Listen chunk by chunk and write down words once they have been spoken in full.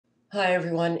Hi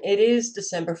everyone, it is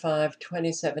December 5,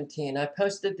 2017. I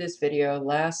posted this video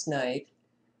last night,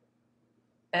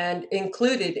 and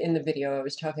included in the video I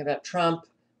was talking about Trump,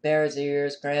 Bears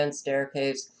Ears, Grand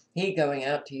Staircase, he going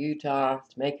out to Utah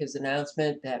to make his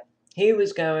announcement that he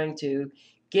was going to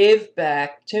give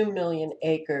back 2 million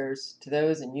acres to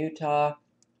those in Utah,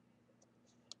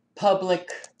 public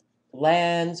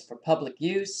lands for public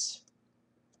use.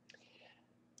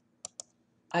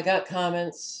 I got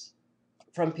comments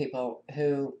from people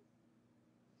who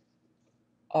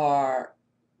are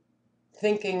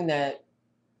thinking that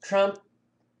Trump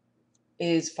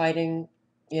is fighting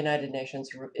the United Nations.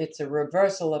 It's a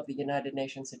reversal of the United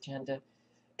Nations Agenda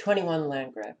 21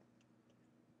 land grab.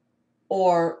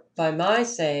 Or by my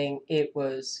saying it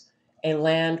was a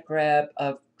land grab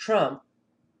of Trump,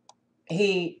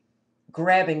 he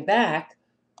grabbing back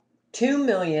 2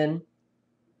 million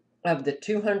of the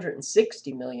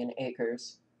 260 million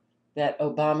acres that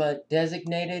Obama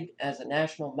designated as a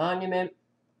national monument.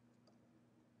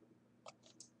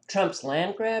 Trump's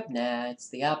land grab? Nah, it's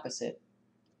the opposite.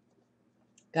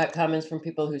 Got comments from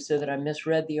people who said that I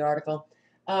misread the article.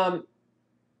 I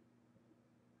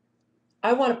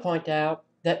want to point out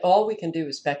that all we can do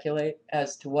is speculate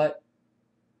as to what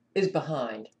is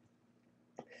behind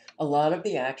a lot of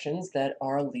the actions that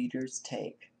our leaders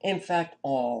take. In fact,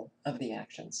 all of the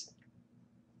actions.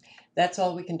 That's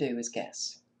all we can do is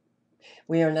guess.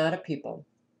 We are not a people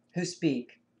who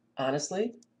speak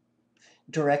honestly,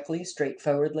 directly,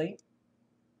 straightforwardly.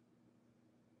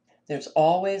 There's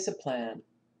always a plan,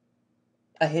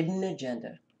 a hidden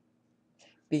agenda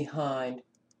behind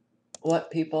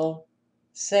what people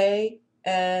say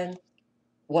and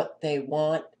what they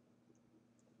want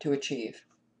to achieve.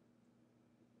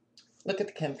 Look at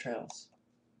the chemtrails.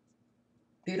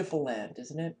 Beautiful land,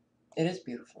 isn't it? It is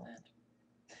beautiful land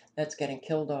that's getting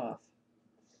killed off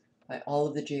by all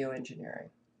of the geoengineering,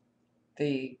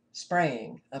 the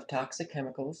spraying of toxic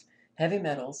chemicals, heavy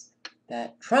metals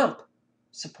that Trump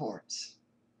supports.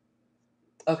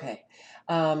 Okay,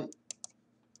 I'm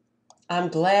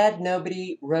glad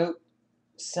nobody wrote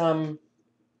some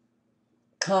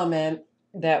comment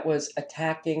that was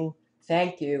attacking.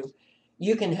 Thank you.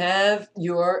 You can have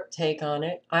your take on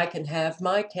it. I can have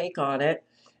my take on it,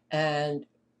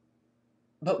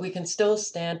 but we can still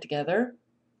stand together.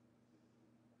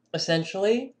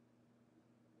 Essentially,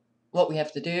 what we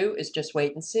have to do is just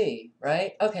wait and see,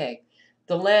 right? Okay,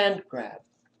 the land grab.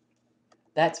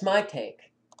 That's my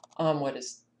take on what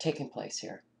is taking place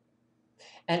here.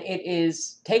 And it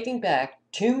is taking back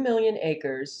 2 million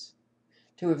acres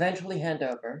to eventually hand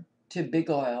over to big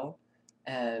oil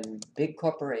and big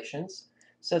corporations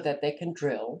so that they can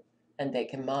drill and they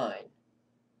can mine.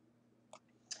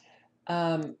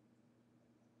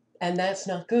 And that's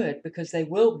not good because they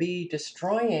will be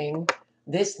destroying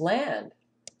this land.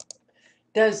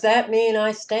 Does that mean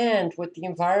I stand with the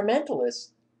environmentalists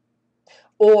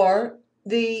or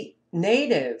the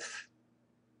Native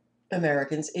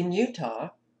Americans in Utah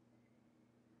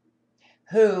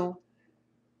who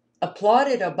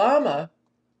applauded Obama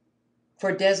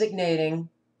for designating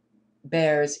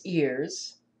Bears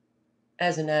Ears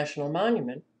as a national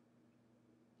monument?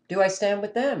 Do I stand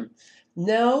with them?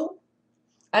 No,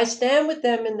 I stand with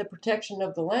them in the protection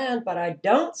of the land, but I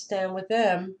don't stand with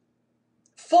them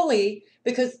fully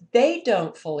because they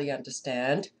don't fully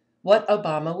understand what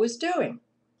Obama was doing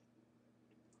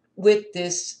with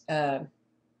this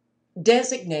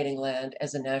designating land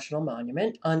as a national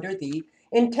monument under the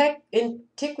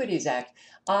Antiquities Act.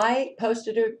 I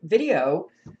posted a video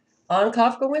on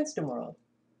Kafka Winston World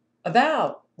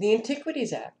about the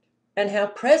Antiquities Act and how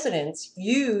presidents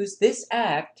use this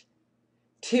act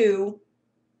to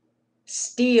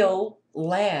steal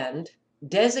land,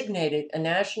 designate it a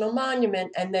national monument,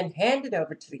 and then hand it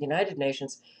over to the United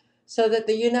Nations so that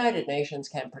the United Nations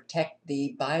can protect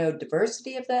the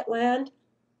biodiversity of that land,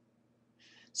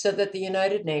 so that the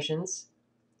United Nations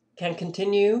can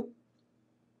continue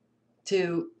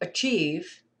to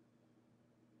achieve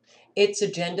its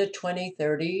Agenda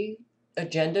 2030,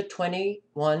 Agenda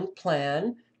 21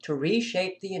 plan to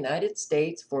reshape the United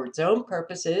States for its own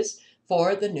purposes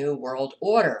for the New World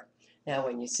Order. Now,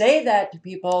 when you say that to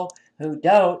people who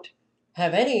don't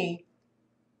have any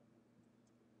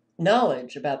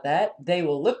knowledge about that, they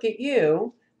will look at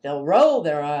you, they'll roll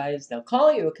their eyes, they'll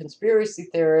call you a conspiracy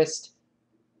theorist,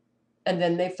 and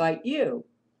then they fight you.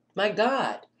 My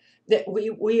God, that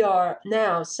we are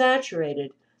now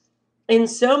saturated in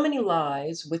so many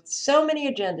lies with so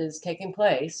many agendas taking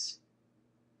place.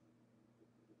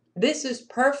 This is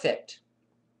perfect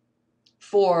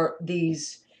for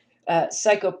these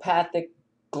psychopathic,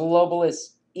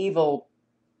 globalist, evil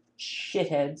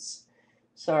shitheads,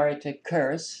 sorry to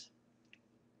curse,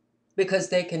 because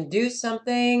they can do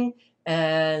something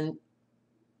and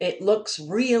it looks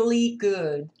really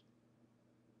good.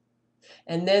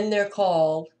 And then they're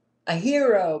called a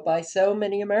hero by so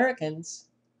many Americans.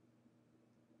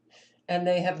 And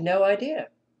they have no idea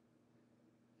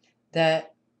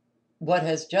that what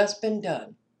has just been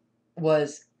done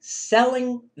was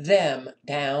selling them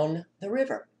down the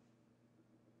river.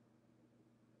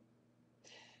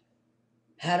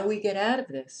 How do we get out of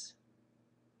this?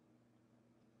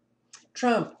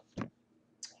 Trump.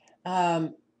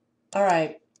 All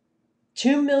right,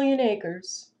 2 million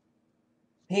acres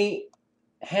he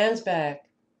hands back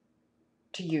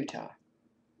to Utah.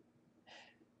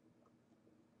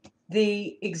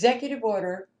 The executive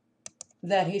order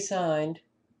that he signed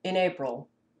in April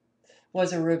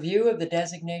was a review of the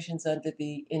designations under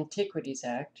the Antiquities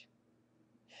Act,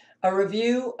 a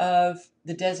review of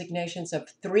the designations of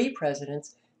 3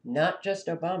 presidents, not just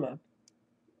Obama,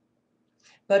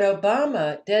 but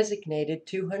Obama designated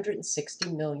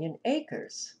 260 million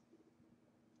acres.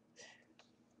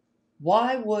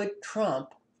 Why would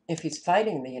Trump, if he's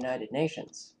fighting the United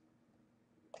Nations,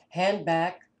 hand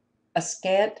back a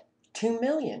scant 2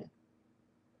 million?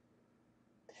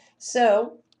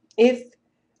 So,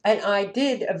 and I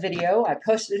did a video, I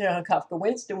posted it on Kafka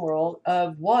Winston World,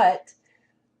 of what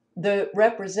the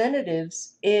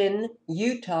representatives in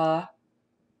Utah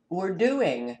were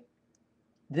doing.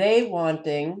 They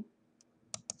wanting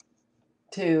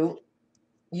to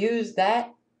use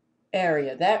that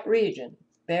area, that region,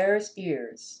 Bears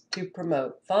Ears, to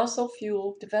promote fossil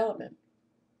fuel development.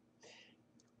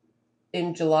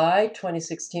 In July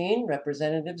 2016,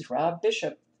 Representatives Rob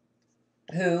Bishop,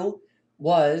 who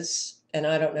was, and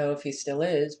I don't know if he still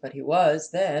is, but he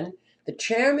was then, the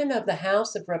chairman of the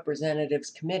House of Representatives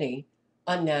Committee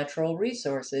on Natural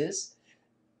Resources,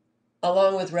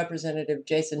 along with Representative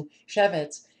Jason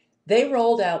Chaffetz, they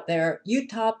rolled out their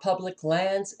Utah Public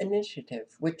Lands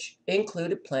Initiative, which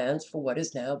included plans for what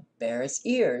is now Bears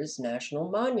Ears National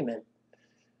Monument.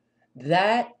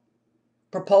 That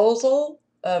proposal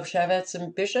of Chaffetz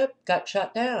and Bishop got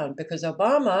shut down because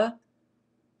Obama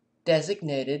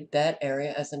designated that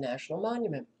area as a national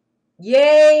monument.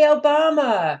 Yay,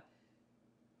 Obama!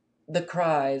 The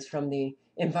cries from the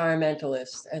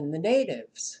environmentalists and the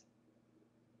natives,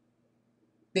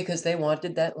 because they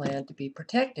wanted that land to be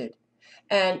protected.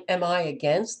 And am I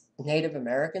against Native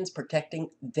Americans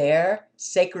protecting their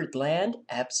sacred land?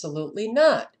 Absolutely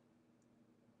not.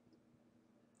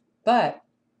 But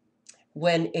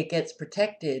when it gets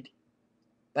protected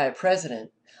by a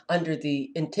president under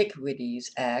the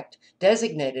Antiquities Act,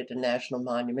 designated a national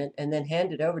monument, and then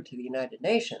handed over to the United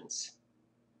Nations,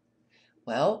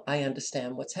 well, I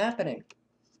understand what's happening.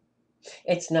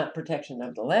 It's not protection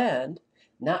of the land,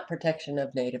 not protection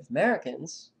of Native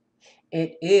Americans.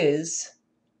 It is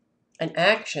an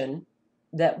action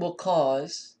that will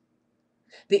cause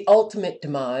the ultimate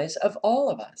demise of all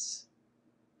of us.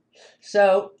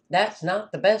 So that's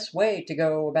not the best way to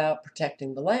go about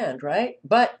protecting the land, right?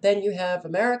 But then you have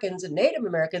Americans and Native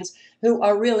Americans who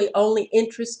are really only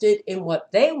interested in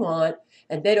what they want,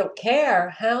 and they don't care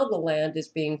how the land is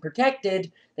being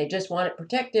protected. They just want it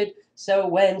protected. So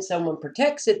when someone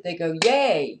protects it, they go,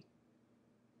 yay.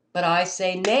 But I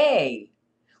say, nay.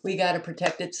 We got to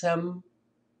protect it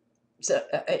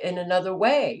in another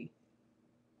way.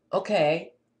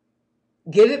 Okay,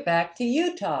 give it back to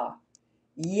Utah.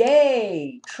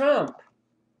 Yay, Trump.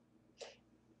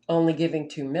 Only giving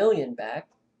 2 million back.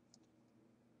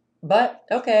 But,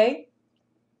 okay.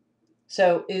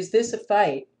 So is this a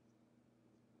fight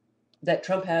that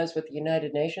Trump has with the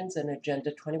United Nations and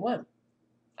Agenda 21?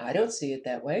 I don't see it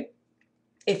that way.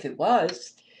 If it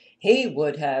was, he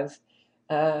would have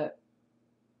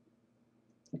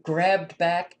grabbed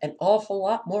back an awful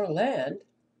lot more land.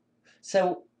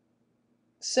 So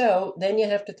then you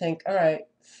have to think, all right,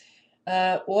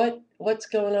 what's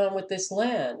going on with this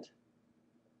land?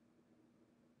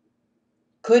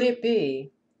 Could it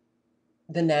be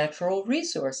the natural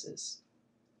resources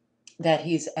that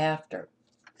he's after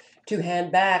to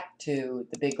hand back to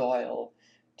the big oil,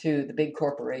 to the big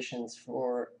corporations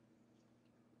for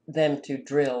them to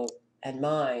drill and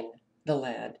mine the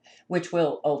land, which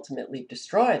will ultimately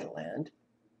destroy the land?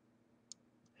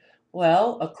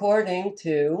 Well, according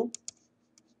to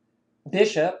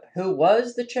Bishop, who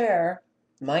was the chair,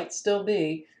 might still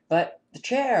be, but the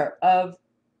chair of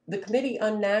the Committee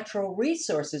on Natural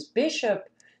Resources, Bishop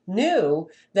knew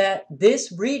that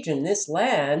this region, this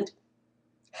land,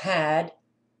 had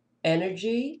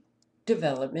energy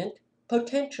development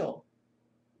potential.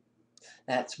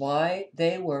 That's why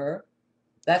they were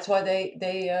That's why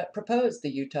they proposed the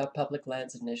Utah Public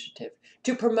Lands Initiative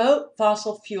to promote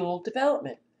fossil fuel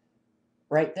development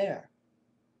right there.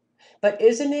 But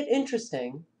isn't it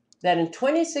interesting that in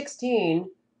 2016,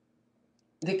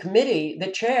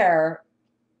 the chair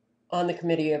on the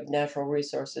Committee of Natural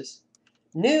Resources,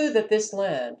 knew that this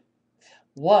land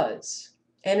was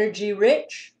energy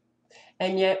rich,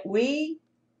 and yet we,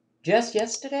 just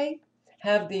yesterday,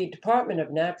 have the Department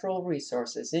of Natural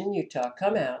Resources in Utah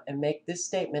come out and make this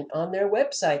statement on their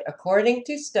website. According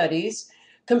to studies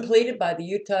completed by the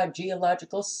Utah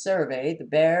Geological Survey, the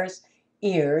Bears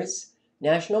Ears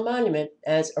National Monument,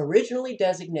 as originally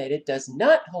designated, does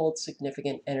not hold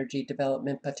significant energy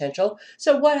development potential.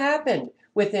 So what happened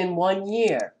within 1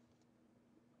 year?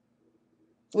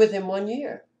 Within 1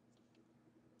 year,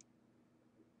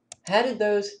 how did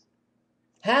the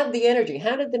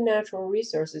natural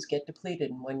resources get depleted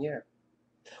in 1 year?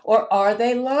 Or are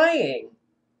they lying?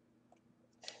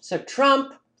 So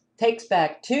Trump takes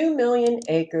back 2 million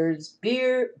acres,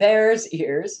 Bears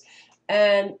Ears,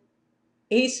 and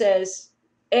he says,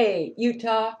 hey,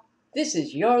 Utah, this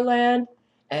is your land,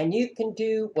 and you can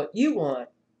do what you want.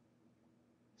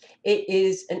 It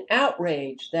is an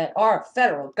outrage that our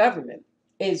federal government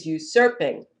is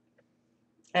usurping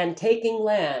and taking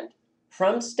land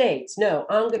from states. No,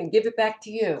 I'm going to give it back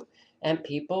to you. And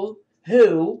people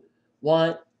who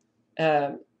want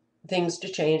things to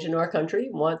change in our country,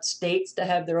 want states to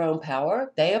have their own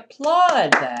power, they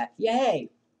applaud that. Yay.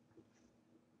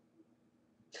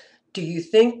 Do you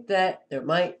think that there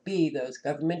might be those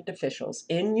government officials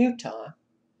in Utah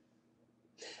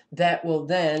that will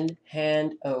then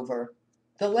hand over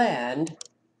the land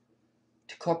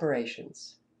to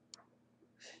corporations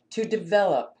to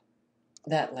develop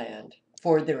that land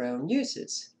for their own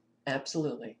uses?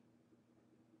 Absolutely.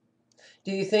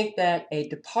 Do you think that a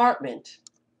department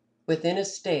within a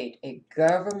state, a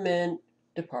government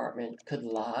department, could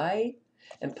lie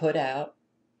and put out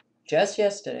just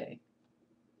yesterday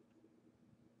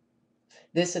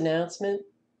this announcement,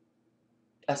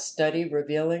 a study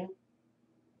revealing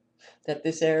that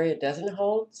this area doesn't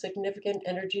hold significant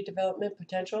energy development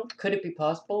potential? Could it be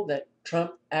possible that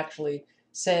Trump actually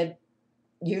said,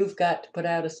 you've got to put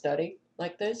out a study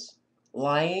like this,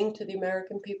 lying to the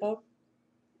American people?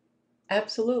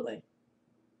 Absolutely.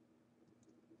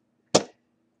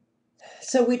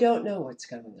 So we don't know what's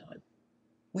going on.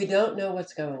 We don't know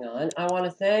what's going on. I want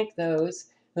to thank those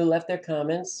who left their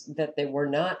comments, that they were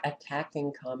not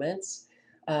attacking comments.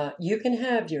 You can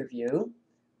have your view,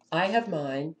 I have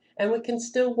mine, and we can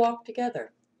still walk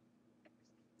together.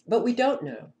 But we don't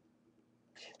know,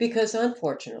 because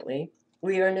unfortunately,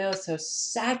 we are now so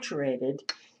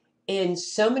saturated in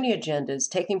so many agendas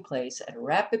taking place at a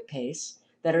rapid pace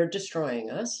that are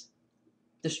destroying us,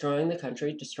 destroying the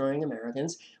country, destroying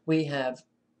Americans. We have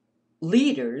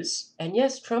leaders, and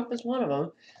yes, Trump is one of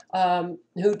them,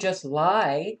 who just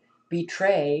lie,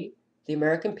 betray the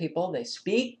American people. They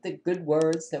speak the good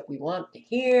words that we want to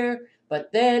hear,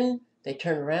 but then they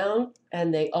turn around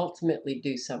and they ultimately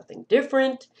do something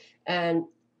different. And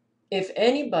if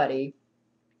anybody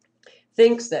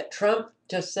thinks that Trump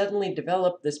just suddenly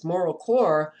developed this moral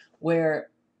core where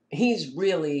he's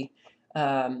really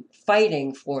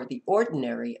fighting for the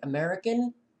ordinary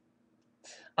American,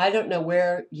 I don't know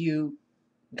where you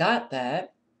got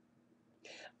that.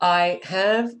 I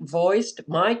have voiced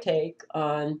my take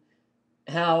on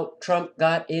how Trump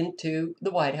got into the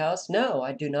White House. No,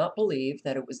 I do not believe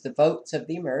that it was the votes of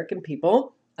the American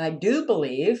people. I do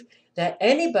believe that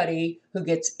anybody who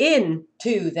gets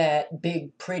into that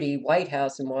big, pretty White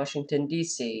House in Washington,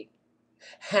 D.C.,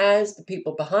 has the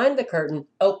people behind the curtain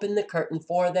open the curtain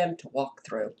for them to walk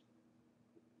through.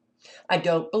 I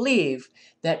don't believe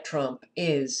that Trump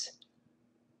is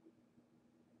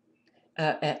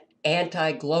an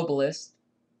anti-globalist,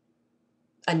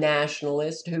 a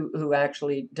nationalist who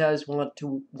actually does want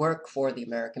to work for the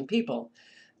American people.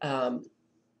 Um,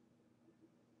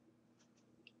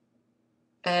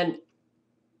 and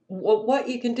what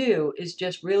you can do is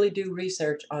just really do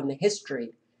research on the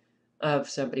history of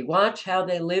somebody. Watch how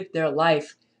they lived their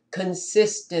life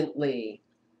consistently.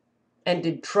 And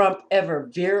did Trump ever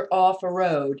veer off a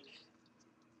road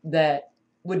that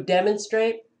would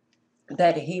demonstrate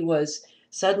that he was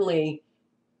suddenly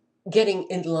getting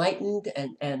enlightened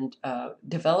and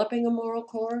developing a moral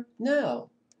core? No.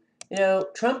 You know,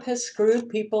 Trump has screwed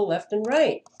people left and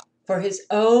right for his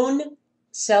own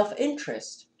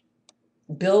self-interest,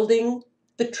 building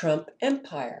the Trump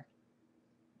empire.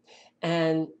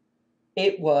 And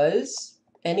it was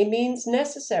any means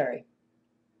necessary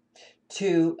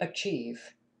to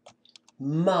achieve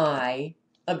my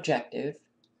objective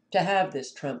to have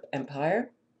this Trump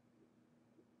empire.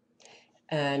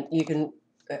 And you can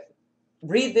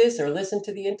read this or listen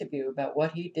to the interview about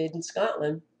what he did in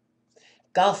Scotland.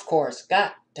 Golf course,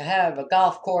 got to have a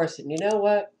golf course. And you know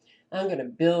what? I'm going to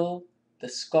build the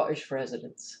Scottish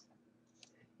residence.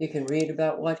 You can read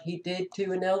about what he did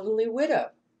to an elderly widow.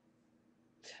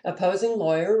 Opposing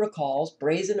lawyer recalls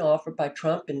brazen offer by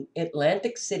Trump in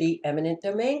Atlantic City eminent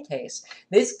domain case.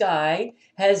 This guy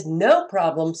has no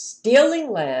problem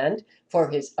stealing land for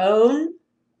his own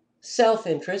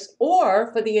self-interest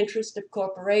or for the interest of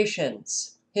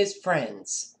corporations, his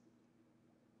friends.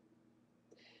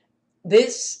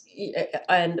 This,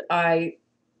 and I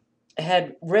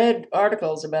had read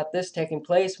articles about this taking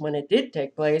place when it did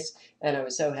take place, and I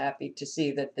was so happy to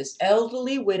see that this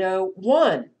elderly widow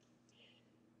won.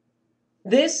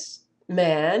 This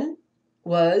man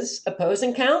was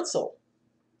opposing counsel,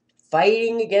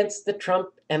 fighting against the Trump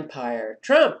empire.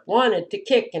 Trump wanted to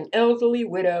kick an elderly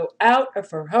widow out of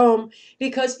her home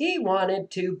because he wanted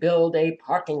to build a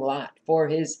parking lot for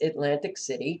his Atlantic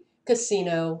City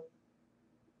casino.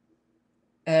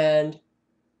 And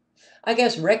I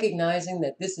guess recognizing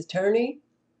that this attorney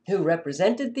who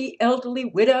represented the elderly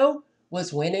widow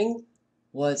was winning,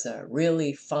 was a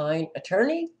really fine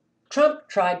attorney, Trump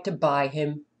tried to buy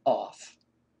him off.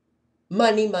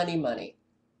 Money, money, money.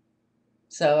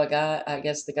 So I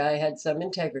guess the guy had some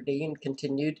integrity and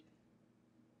continued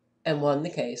and won the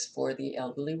case for the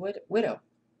elderly widow.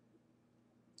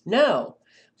 No,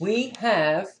 we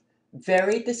have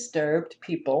very disturbed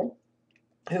people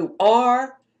who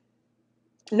are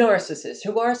narcissists,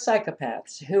 who are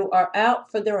psychopaths, who are out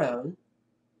for their own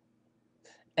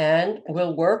and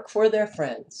will work for their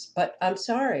friends. But I'm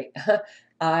sorry,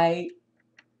 I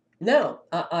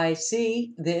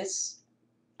see this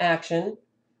action.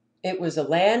 It was a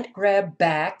land grab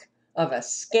back of a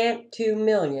scant 2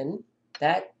 million.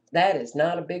 That is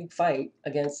not a big fight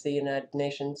against the United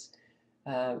Nations.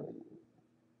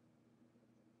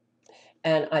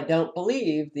 And I don't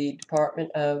believe the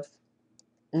Department of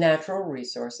Natural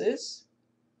Resources,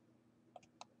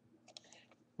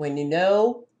 when you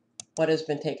know what has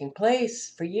been taking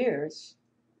place for years,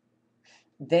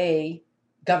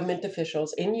 government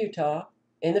officials in Utah,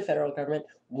 in the federal government,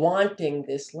 wanting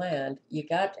this land, you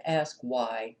got to ask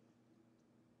why.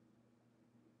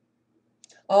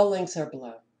 All links are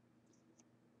below.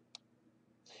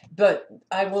 But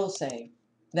I will say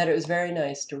that it was very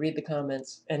nice to read the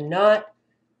comments and not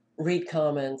read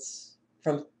comments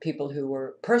from people who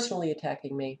were personally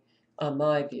attacking me on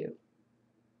my view.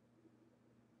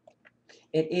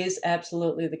 It is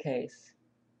absolutely the case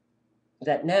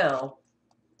that now,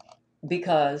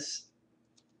 because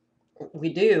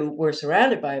we're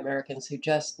surrounded by Americans who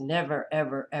just never,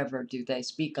 ever, ever do they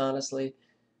speak honestly,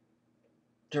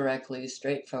 directly,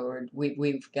 straightforward.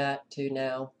 We've got to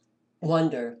now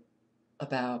wonder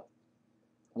about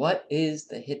what is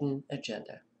the hidden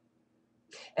agenda.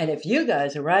 And if you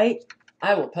guys are right,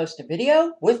 I will post a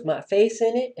video with my face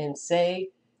in it and say,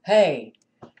 hey,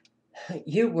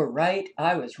 you were right,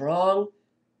 I was wrong,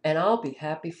 and I'll be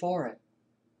happy for it.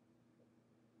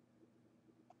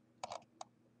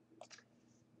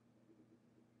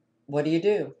 What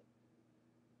do?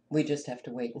 We just have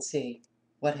to wait and see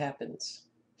what happens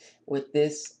with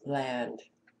this land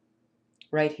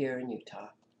right here in Utah.